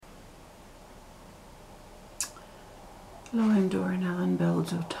Loim Doran Ellen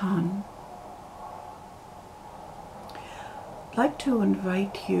Beldotan. I'd like to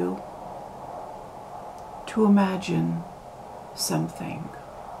invite you to imagine something.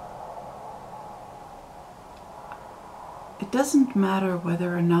 It doesn't matter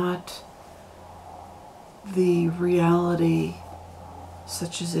whether or not the reality,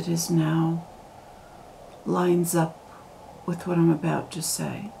 such as it is now, lines up with what I'm about to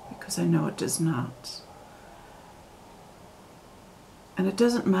say, because I know it does not. And it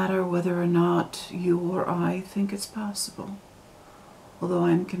doesn't matter whether or not you or I think it's possible, although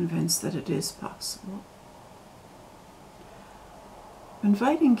I'm convinced that it is possible. I'm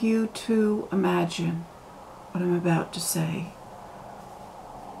inviting you to imagine what I'm about to say,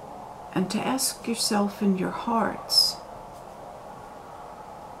 and to ask yourself in your hearts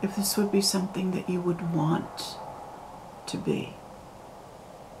if this would be something that you would want to be.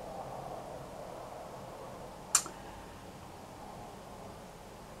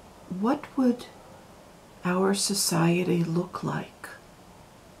 What would our society look like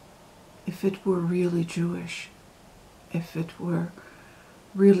if it were really Jewish, if it were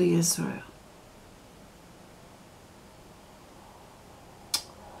really Israel?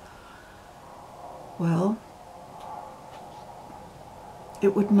 Well,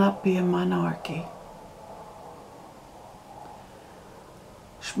 it would not be a monarchy.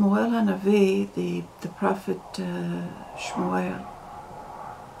 Shmuel HaNavi, the prophet Shmuel,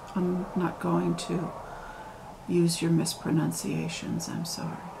 I'm not going to use your mispronunciations, I'm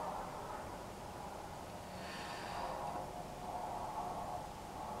sorry.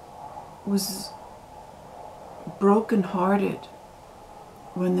 Was brokenhearted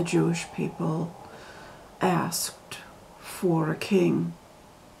when the Jewish people asked for a king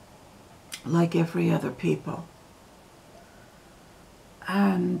like every other people.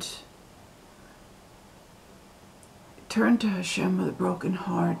 And turned to Hashem with a broken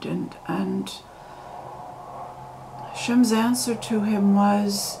heart, and Hashem's answer to him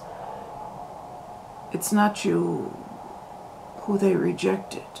was, it's not you who they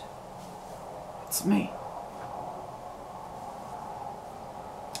rejected, it's me.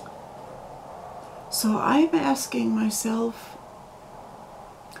 So I'm asking myself,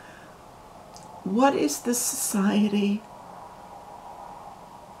 what is the society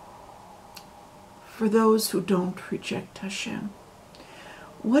for those who don't reject Hashem?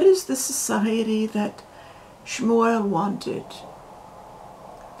 What is the society that Shmuel wanted,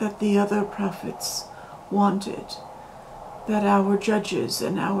 that the other prophets wanted, that our judges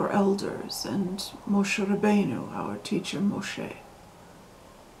and our elders and Moshe Rabbeinu, our teacher Moshe,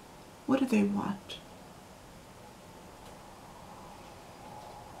 what do they want?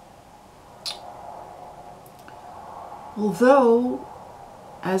 Although,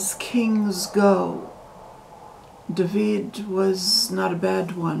 as kings go, David was not a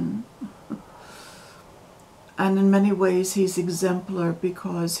bad one, and in many ways he's exemplar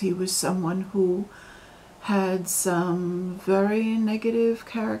because he was someone who had some very negative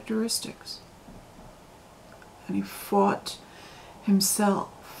characteristics, and he fought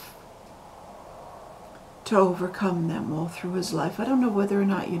himself to overcome them all through his life. I don't know whether or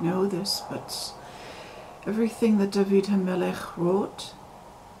not you know this, but everything that David HaMelech wrote,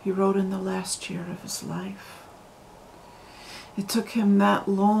 he wrote in the last year of his life. It took him that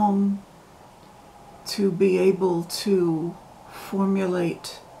long to be able to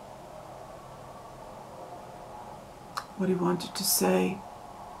formulate what he wanted to say.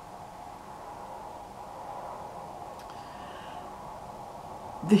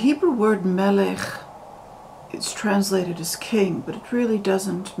 The Hebrew word melech, it's translated as king, but it really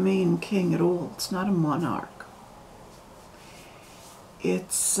doesn't mean king at all. It's not a monarch.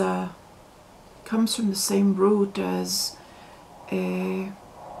 It's comes from the same root as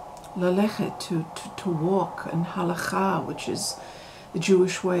lalechet, to walk, and halacha, which is the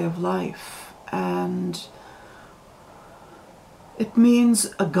Jewish way of life. And it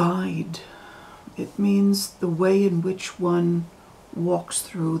means a guide. It means the way in which one walks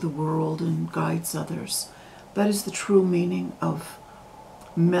through the world and guides others. That is the true meaning of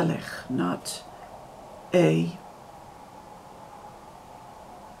melech, not a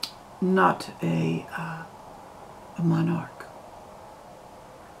monarch.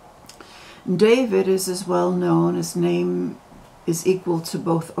 David is as well known, his name is equal to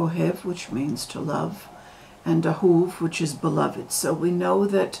both Ohev, which means to love, and Ahuv, which is beloved. So we know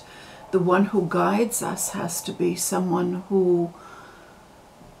that the one who guides us has to be someone who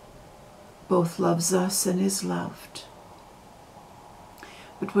both loves us and is loved.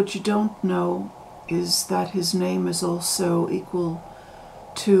 But what you don't know is that his name is also equal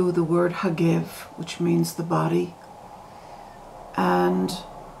to the word Hagev, which means the body, and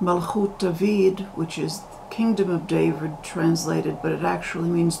Malchut David, which is Kingdom of David translated, but it actually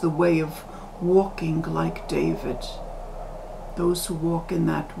means the way of walking like David. Those who walk in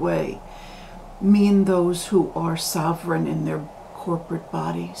that way mean those who are sovereign in their corporate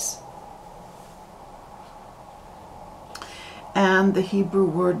bodies. And the Hebrew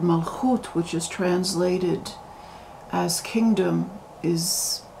word Malchut, which is translated as kingdom,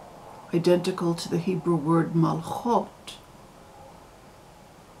 is identical to the Hebrew word Malchot,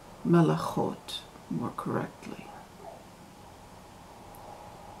 Melachot, more correctly,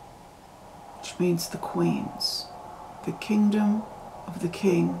 which means the queens. The kingdom of the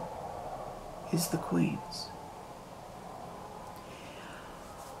king is the queens.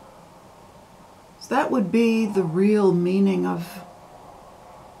 So that would be the real meaning of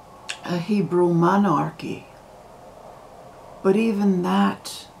a Hebrew monarchy. But even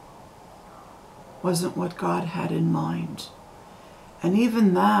that wasn't what God had in mind. And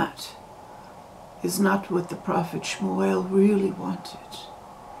even that is not what the prophet Shmuel really wanted.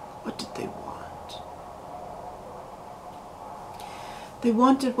 What did they want? They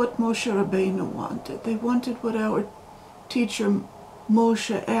wanted what Moshe Rabbeinu wanted. They wanted what our teacher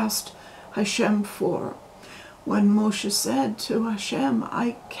Moshe asked Hashem for. When Moshe said to Hashem,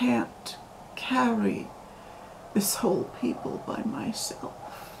 I can't carry this whole people by myself.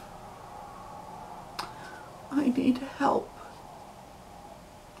 I need help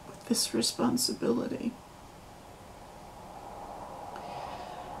with this responsibility.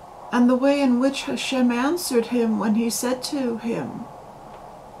 And the way in which Hashem answered him when he said to him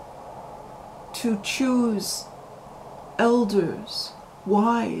to choose elders,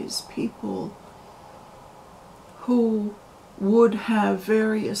 wise people who would have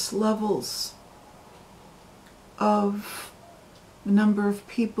various levels of the number of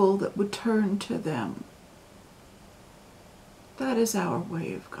people that would turn to them. That is our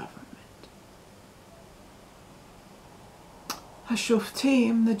way of government.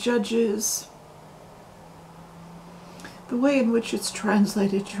 Hashoftim, the judges, the way in which it's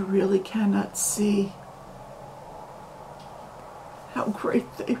translated, you really cannot see how great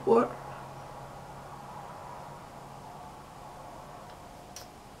they were.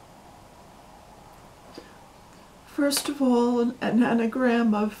 First of all, an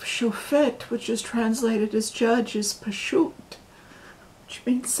anagram of shofet, which is translated as judge, is pashut, which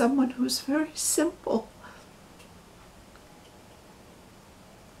means someone who's very simple.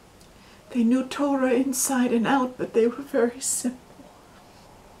 They knew Torah inside and out, but they were very simple.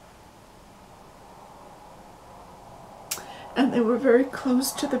 And they were very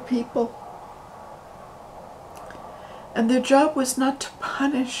close to the people. And their job was not to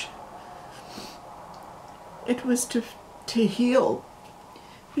punish. It was to heal,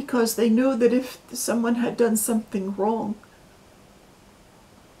 because they knew that if someone had done something wrong,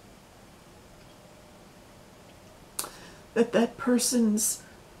 that person's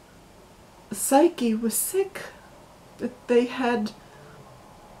psyche was sick, that they had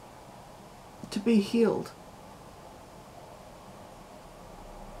to be healed.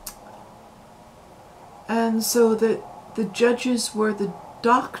 And so that the judges were the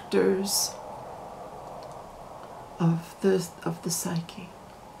doctors of the psyche.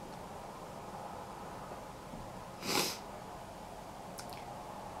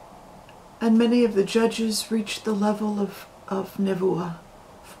 And many of the judges reached the level of nevuah,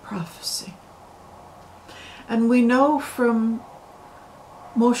 of prophecy. And we know from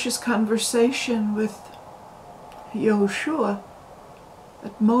Moshe's conversation with Yehoshua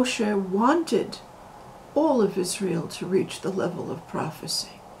that Moshe wanted all of Israel to reach the level of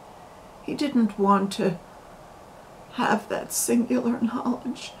prophecy. He didn't want to have that singular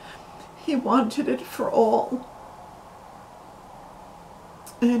knowledge. He wanted it for all.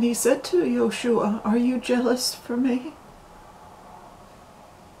 And he said to Yehoshua, are you jealous for me?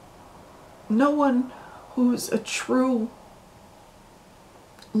 No one who's a true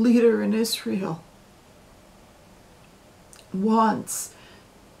leader in Israel wants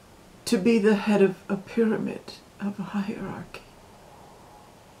to be the head of a pyramid, of a hierarchy.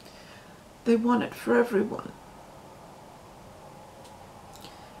 They want it for everyone.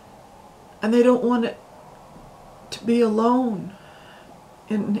 And they don't want it to be alone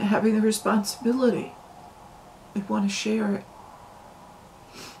in having the responsibility. They want to share it.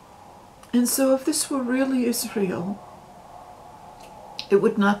 And so if this were really Israel, it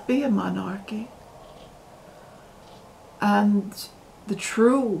would not be a monarchy. And the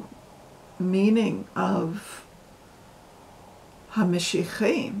true meaning of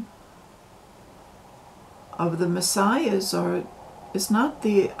HaMashiachim, of the Messiahs, is not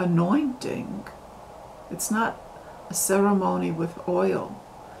the anointing. It's not a ceremony with oil.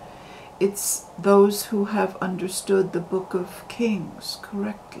 It's those who have understood the Book of Kings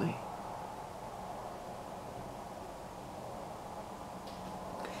correctly.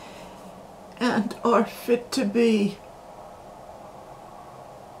 And are fit to be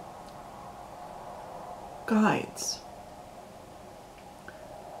guides.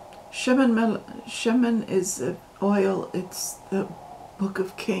 Shemen is oil, it's the Book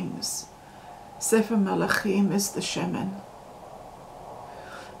of Kings. Sefer Mלכים is the Shemen.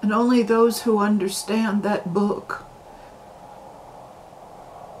 And only those who understand that book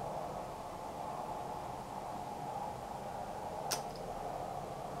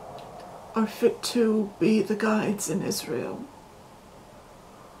are fit to be the guides in Israel.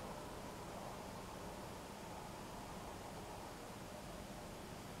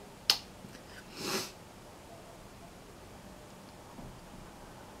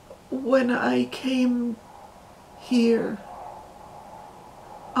 When I came here,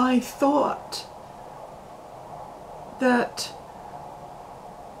 I thought that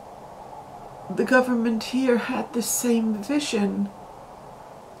the government here had the same vision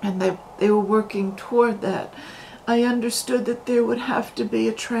and they were working toward that. I understood that there would have to be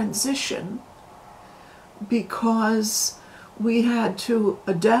a transition because we had to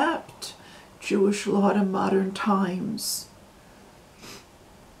adapt Jewish law to modern times,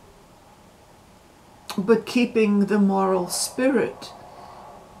 but keeping the moral spirit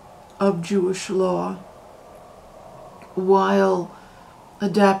of Jewish law while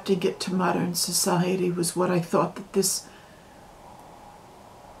adapting it to modern society was what I thought that this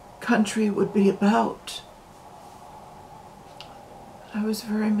country would be about. I was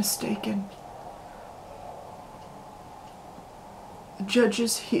very mistaken. The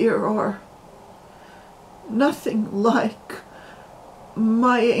judges here are nothing like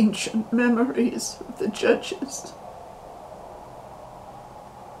my ancient memories of the judges.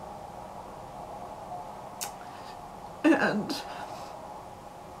 And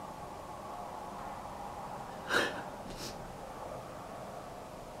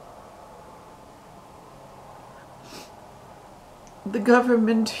the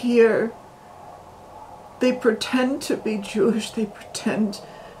government here, they pretend to be Jewish, they pretend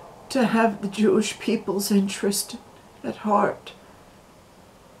to have the Jewish people's interest at heart.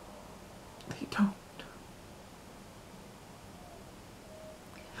 They don't.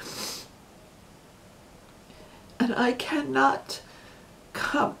 And I cannot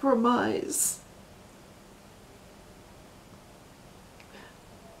compromise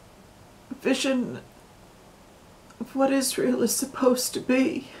vision of what Israel is supposed to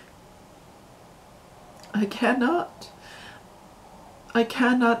be. I cannot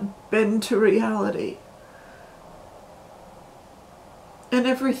bend to reality. And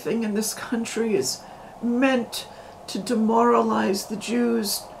everything in this country is meant to demoralize the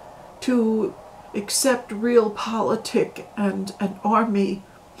Jews, to accept realpolitik and an army.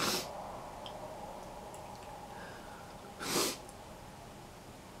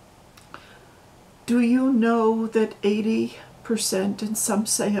 Do you know that 80%, and some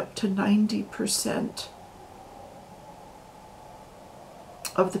say up to 90%,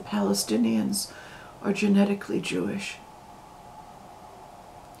 of the Palestinians are genetically Jewish?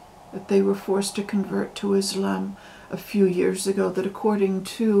 That they were forced to convert to Islam a few years ago, that according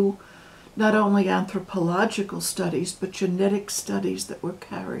to not only anthropological studies, but genetic studies that were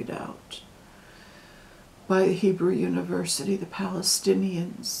carried out by the Hebrew University, the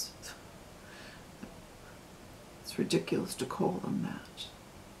Palestinians, it's ridiculous to call them that,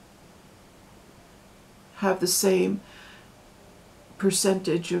 have the same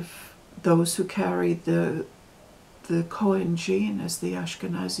percentage of those who carry the Cohen gene as the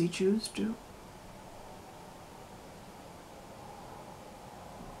Ashkenazi Jews do.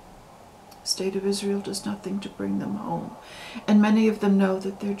 The state of Israel does nothing to bring them home. And many of them know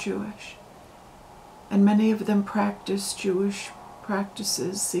that they're Jewish. And many of them practice Jewish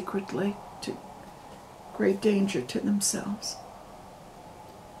practices secretly to great danger to themselves.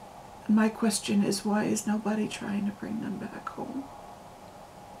 And my question is, why is nobody trying to bring them back home?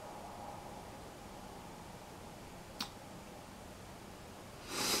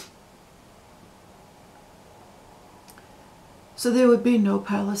 So there would be no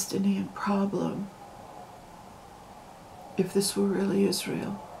Palestinian problem if this were really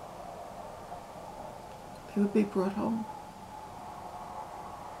Israel. They would be brought home.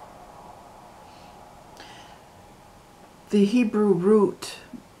 The Hebrew root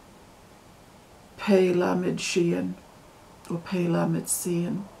Pei Lamed Shein, or Pei Lamed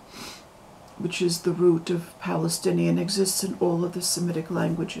Sein, which is the root of Palestinian, exists in all of the Semitic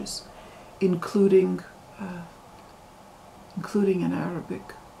languages, including including in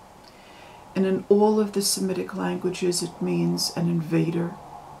Arabic. And in all of the Semitic languages, it means an invader,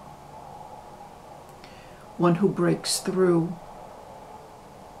 one who breaks through.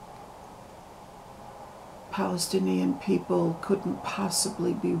 Palestinian people couldn't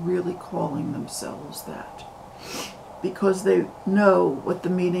possibly be really calling themselves that, because they know what the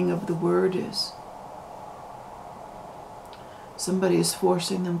meaning of the word is. Somebody is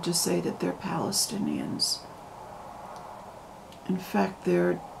forcing them to say that they're Palestinians. In fact,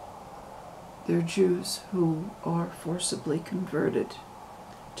 they're Jews who are forcibly converted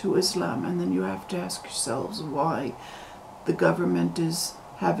to Islam. And then you have to ask yourselves why the government is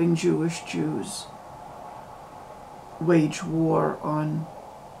having Jewish Jews wage war on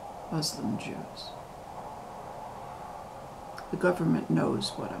Muslim Jews. The government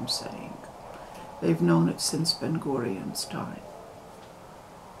knows what I'm saying. They've known it since Ben-Gurion's time.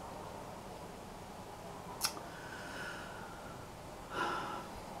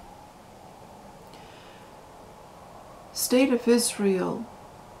 State of Israel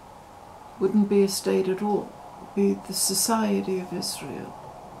wouldn't be a state at all. It would be the society of Israel.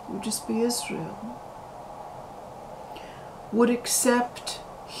 It would just be Israel. Would accept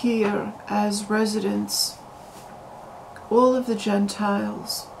here as residents all of the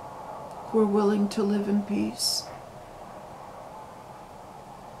Gentiles who are willing to live in peace,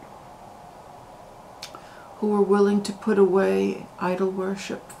 who are willing to put away idol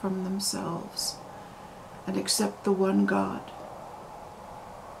worship from themselves and accept the one God.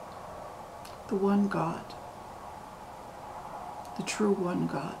 The one God. The true one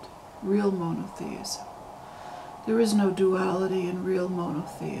God. Real monotheism. There is no duality in real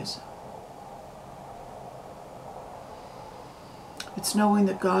monotheism. It's knowing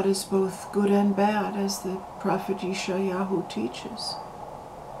that God is both good and bad, as the prophet Yeshayahu teaches,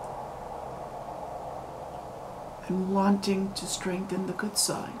 and wanting to strengthen the good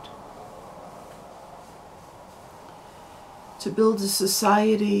side. To build a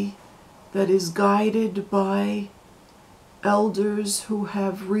society that is guided by elders who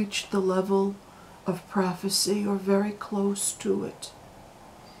have reached the level of prophecy or very close to it.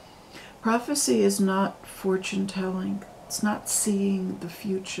 Prophecy is not fortune telling. It's not seeing the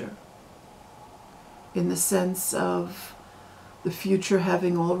future in the sense of the future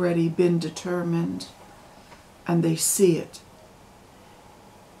having already been determined and they see it.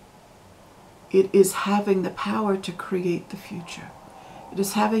 It is having the power to create the future. It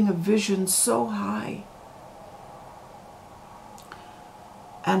is having a vision so high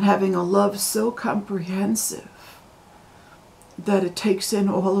and having a love so comprehensive that it takes in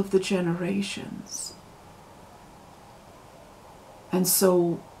all of the generations. And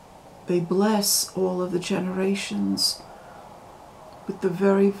so they bless all of the generations with the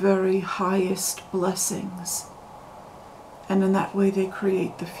very, very highest blessings. And in that way they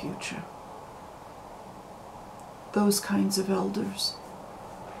create the future. Those kinds of elders.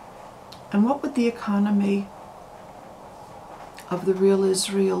 And what would the economy of the real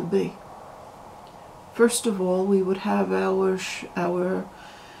Israel be? First of all, we would have our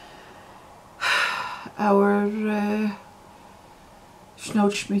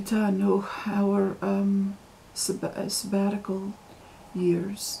Shnot Shemitah, no, our sabbatical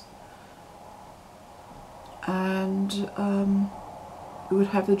years. And we would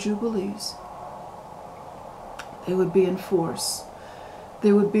have the Jubilees. They would be in force.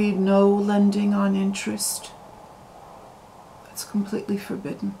 There would be no lending on interest. That's completely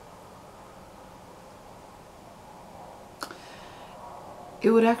forbidden. It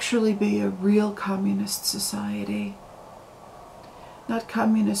would actually be a real communist society. Not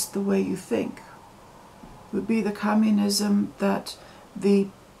communist the way you think. It would be the communism that the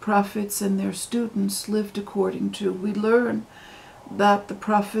prophets and their students lived according to. We learn that the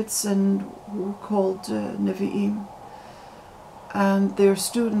prophets and who were called Nevi'im and their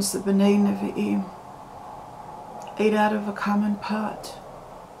students, the B'nai Nevi'im, ate out of a common pot.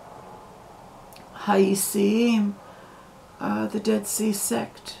 Hayisiim, the Dead Sea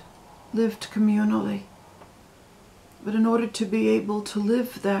sect, lived communally. But in order to be able to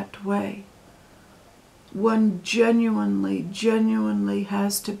live that way, one genuinely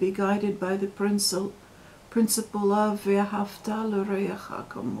has to be guided by the principle of Ve'ahavta l'reacha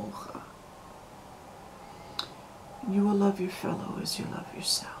kamocha. You will love your fellow as you love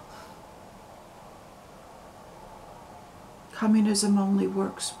yourself. Communism only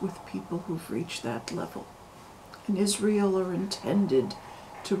works with people who've reached that level. And Israel are intended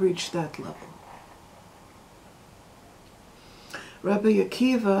to reach that level. Rabbi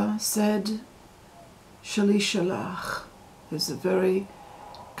Akiva said, Shali Shalach is a very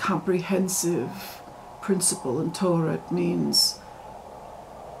comprehensive principle in Torah. It means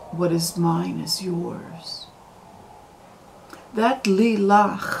what is mine is yours. That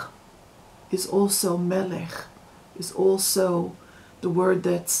lilach is also melech, is also the word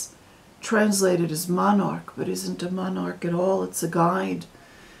that's translated as monarch, but isn't a monarch at all. It's a guide.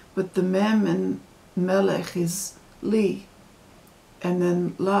 But the mem in melech is li, and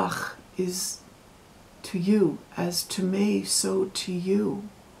then lach is to you, as to me, so to you.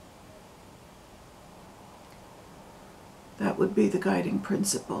 That would be the guiding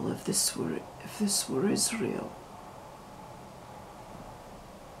principle if this were Israel.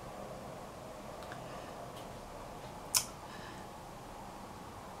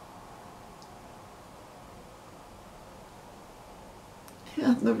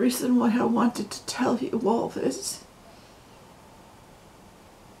 And the reason why I wanted to tell you all this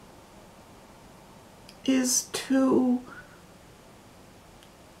is to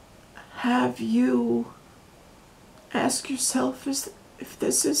have you ask yourself if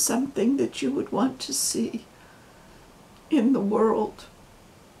this is something that you would want to see in the world.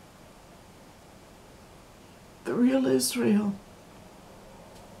 The real Israel.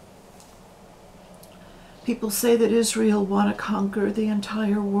 People say that Israel want to conquer the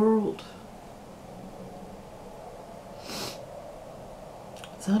entire world.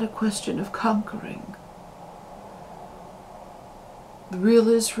 It's not a question of conquering. The real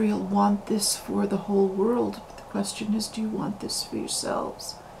Israel want this for the whole world. But the question is, do you want this for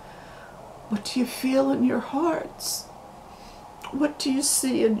yourselves? What do you feel in your hearts? What do you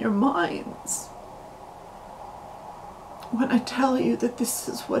see in your minds? When I tell you that this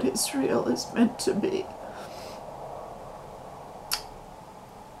is what Israel is meant to be.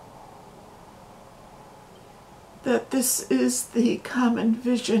 That this is the common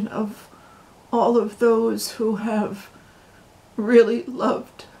vision of all of those who have really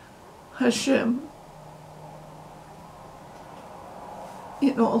loved Hashem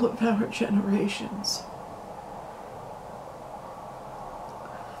in all of our generations.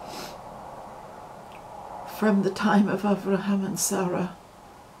 From the time of Abraham and Sarah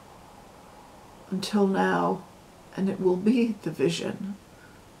until now, and it will be the vision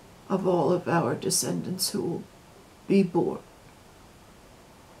of all of our descendants who will be born,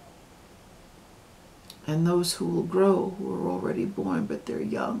 and those who will grow, who are already born but they're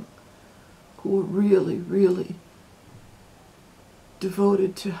young, who are really, really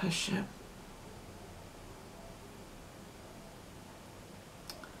devoted to Hashem.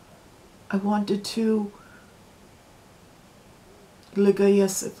 I wanted to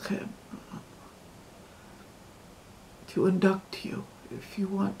legayes etchem, to induct you, if you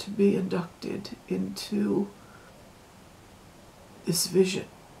want to be inducted into this vision,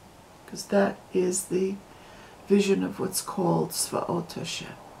 because that is the vision of what's called Tzvaot Hashem,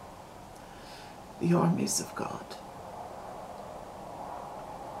 the armies of God,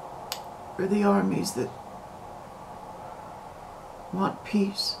 or the armies that want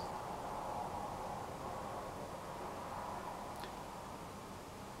peace.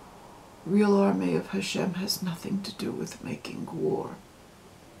 Real army of Hashem has nothing to do with making war.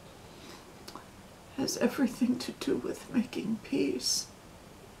 It has everything to do with making peace.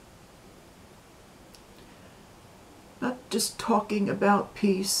 Not just talking about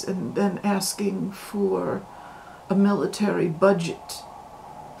peace and then asking for a military budget.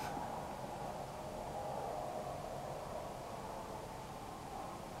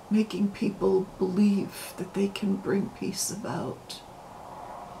 Making people believe that they can bring peace about.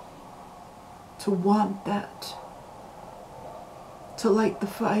 To want that, to light the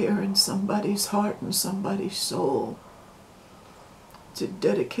fire in somebody's heart and somebody's soul, to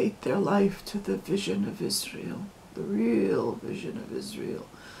dedicate their life to the vision of Israel, the real vision of Israel,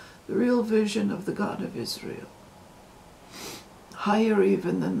 the real vision of the God of Israel, higher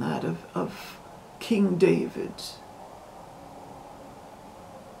even than that of King David.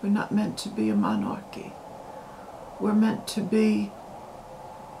 We're not meant to be a monarchy. We're meant to be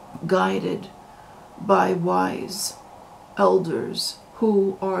guided by wise elders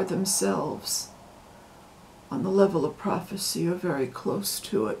who are themselves on the level of prophecy or very close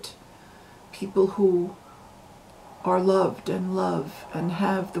to it. People who are loved and love and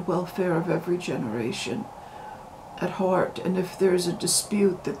have the welfare of every generation at heart. And if there's a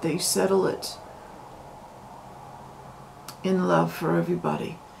dispute, that they settle it in love for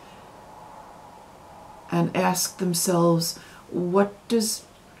everybody. And ask themselves,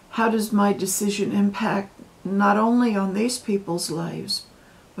 how does my decision impact not only on these people's lives,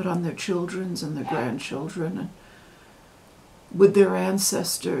 but on their children's and their grandchildren, and would their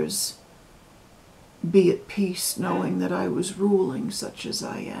ancestors be at peace knowing that I was ruling such as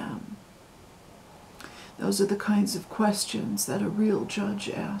I am? Those are the kinds of questions that a real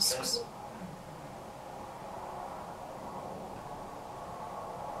judge asks.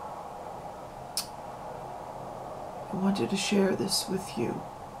 I wanted to share this with you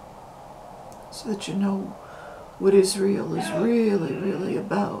so that you know what Israel is really, really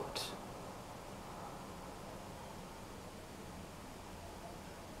about.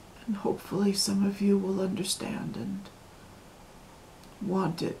 And hopefully some of you will understand and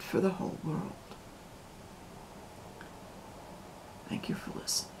want it for the whole world. Thank you for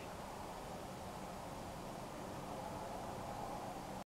listening.